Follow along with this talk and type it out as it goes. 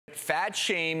fat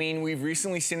shaming. We've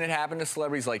recently seen it happen to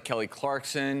celebrities like Kelly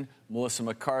Clarkson, Melissa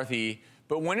McCarthy.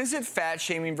 But when is it fat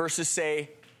shaming versus,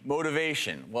 say,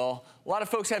 motivation? Well, a lot of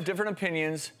folks have different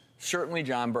opinions, certainly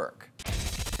John Burke.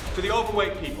 To the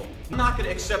overweight people, I'm not going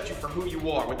to accept you for who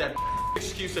you are with that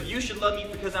excuse of you should love me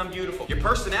because I'm beautiful. Your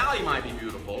personality might be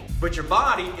beautiful, but your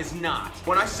body is not.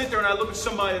 When I sit there and I look at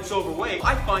somebody that's overweight,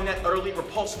 I find that utterly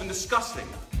repulsive and disgusting.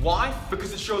 Why?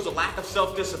 Because it shows a lack of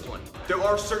self-discipline. There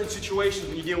are certain situations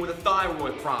when you deal with a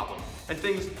thyroid problem and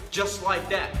things just like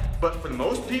that. But for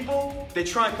most people, they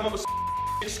try and come up with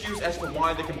an excuse as to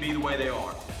why they can be the way they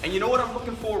are. And you know what I'm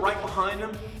looking for right behind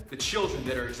them? The children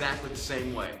that are exactly the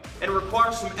same way. And it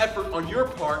requires some effort on your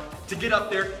part to get up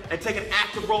there and take an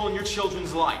active role in your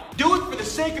children's life. Do it for the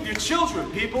sake of your children,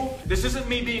 people. This isn't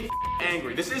me being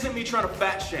angry. This isn't me trying to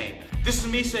fat shame. This is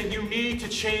me saying you need to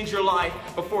change your life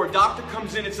before a doctor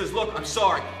comes in and says, look, I'm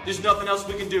sorry, there's nothing else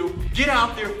we can do. Get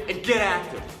out there and get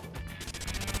active.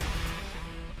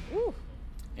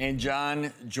 And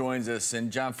John joins us.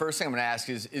 And John, first thing I'm gonna ask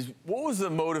is what was the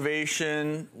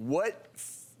motivation?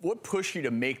 What pushed you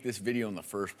to make this video in the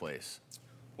first place?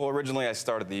 Well, originally I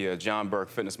started the John Burke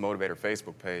Fitness Motivator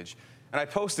Facebook page, and I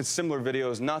posted similar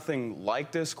videos, nothing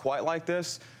like this, quite like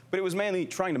this, but it was mainly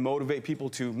trying to motivate people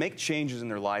to make changes in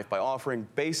their life by offering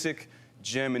basic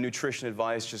gym and nutrition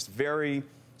advice, just very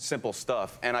simple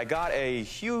stuff. And I got a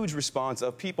huge response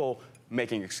of people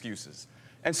making excuses.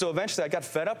 And so eventually I got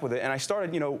fed up with it, and I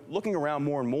started, looking around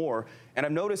more and more, and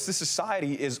I've noticed this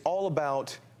society is all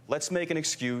about let's make an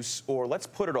excuse, or let's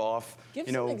put it off. Give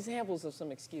some examples of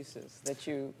some excuses that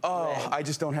you read. I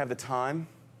just don't have the time.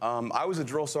 I was a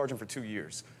drill sergeant for 2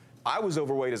 years. I was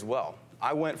overweight as well.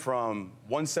 I went from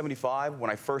 175 when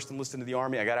I first enlisted into the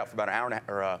Army. I got out for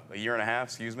about a year and a half,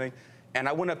 excuse me, and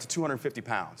I went up to 250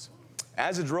 pounds.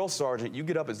 As a drill sergeant, you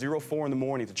get up at 04 in the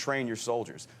morning to train your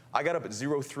soldiers. I got up at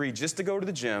 03 just to go to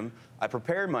the gym. I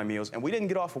prepared my meals, and we didn't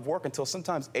get off of work until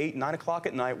sometimes 8, 9 o'clock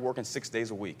at night, working 6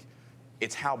 days a week.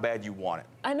 It's how bad you want it.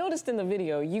 I noticed in the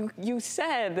video, you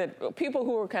said that people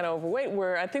who were kind of overweight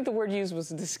were, I think the word used was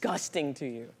disgusting to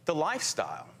you. The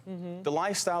lifestyle. The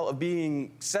lifestyle of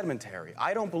being sedentary.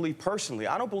 I don't believe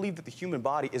that the human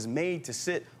body is made to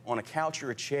sit on a couch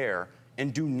or a chair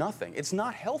and do nothing. It's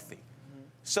not healthy.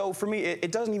 So for me,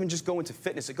 it doesn't even just go into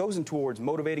fitness. It goes in towards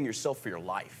motivating yourself for your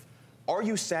life. Are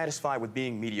you satisfied with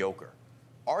being mediocre?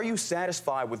 Are you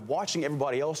satisfied with watching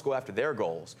everybody else go after their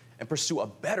goals and pursue a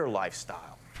better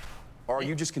lifestyle? Or are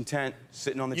you just content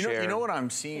sitting on the chair? You know what I'm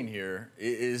seeing here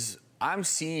is I'm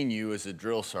seeing you as a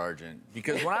drill sergeant,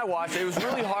 because when I watched it, it was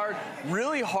really hard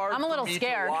I'm a little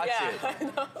scared. to watch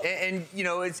it. And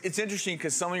it's interesting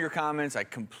because some of your comments I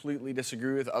completely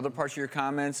disagree with. Other parts of your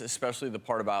comments, especially the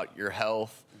part about your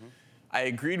health, I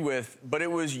agreed with, but it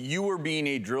was you were being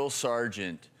a drill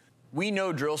sergeant. We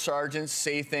know drill sergeants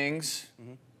say things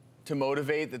to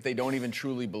motivate that they don't even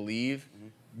truly believe.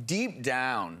 Deep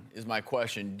down is my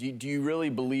question. Do you really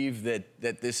believe that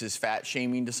this is fat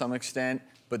shaming to some extent,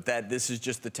 but that this is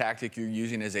just the tactic you're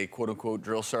using as a quote-unquote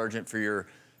drill sergeant for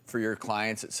your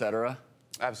clients, et cetera?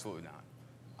 Absolutely not.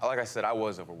 Like I said, I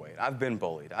was overweight. I've been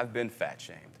bullied. I've been fat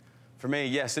shamed. For me,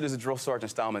 yes, it is a drill sergeant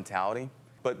style mentality,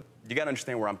 but you got to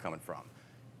understand where I'm coming from.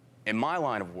 In my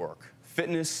line of work,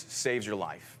 fitness saves your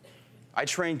life. I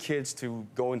train kids to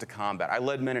go into combat. I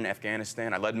led men in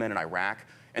Afghanistan. I led men in Iraq.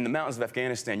 In the mountains of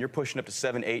Afghanistan, you're pushing up to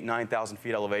 7,000, 8,000, 9,000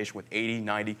 feet elevation with 80,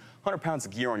 90, 100 pounds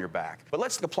of gear on your back. But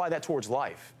let's apply that towards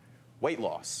life. Weight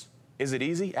loss. Is it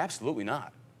easy? Absolutely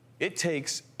not. It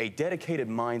takes a dedicated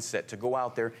mindset to go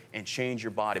out there and change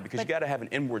your body, because you got to have an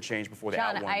inward change before the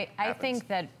outward happens. I think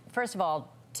that, first of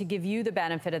all, to give you the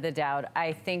benefit of the doubt,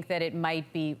 I think that it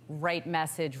might be right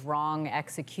message, wrong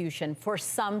execution for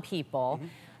some people.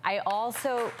 I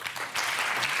also,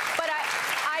 but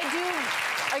I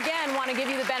do, again, want to give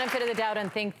you the benefit of the doubt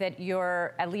and think that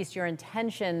at least your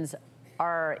intentions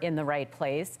are in the right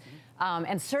place.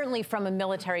 And certainly from a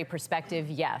military perspective,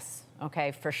 yes,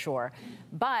 okay, for sure.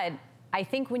 But I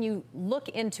think when you look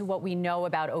into what we know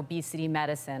about obesity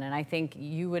medicine, and I think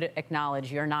you would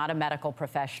acknowledge you're not a medical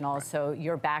professional, right, so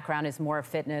your background is more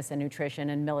fitness and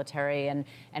nutrition and military and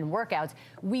workouts.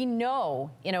 We know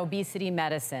in obesity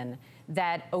medicine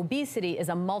that obesity is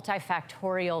a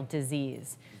multifactorial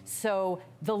disease. So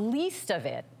the least of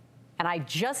it, and I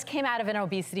just came out of an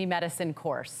obesity medicine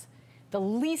course, the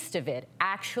least of it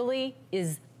actually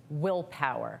is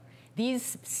willpower.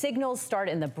 These signals start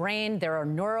in the brain. There are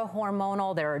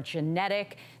neurohormonal, there are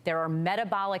genetic, there are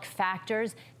metabolic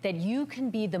factors that you can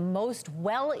be the most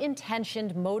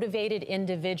well-intentioned, motivated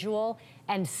individual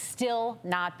and still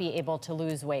not be able to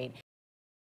lose weight.